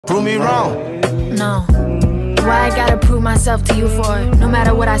Prove me wrong. No. Why I gotta prove myself to you for? No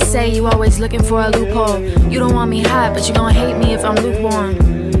matter what I say, you always looking for a loophole. You don't want me hot, but you gon' hate me if I'm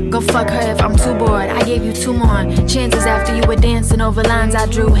lukewarm. Go fuck her if I'm too bored. I gave you 2 more chances after you were dancing over lines I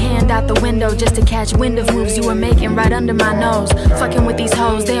drew. Hand out the window just to catch wind of moves you were making right under my nose. Fucking with these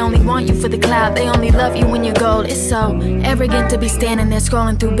hoes, they only want you for the clout. They only love you when you're gold. It's so arrogant to be standing there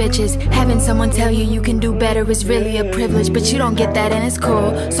scrolling through bitches. Having someone tell you you can do better is really a privilege, but you don't get that and it's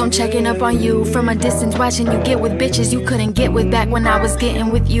cool. So I'm checking up on you from a distance, watching you get with bitches you couldn't get with back when I was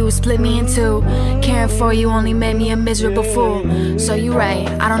getting with you. Split me in two. Caring for you only made me a miserable fool. So you right,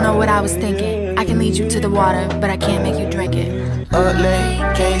 I don't know what I was thinking. I can lead you to the water, but I can't make you drink it. Up late,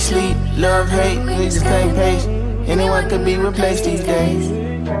 can't sleep, love, hate, we just can't pace. Anyone could be replaced these days.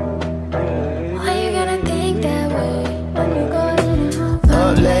 Why you gonna think that way when you go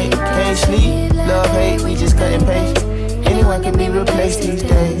up late, can't sleep, love, hate, we just cutting pace. Anyone can be replaced these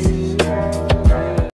days.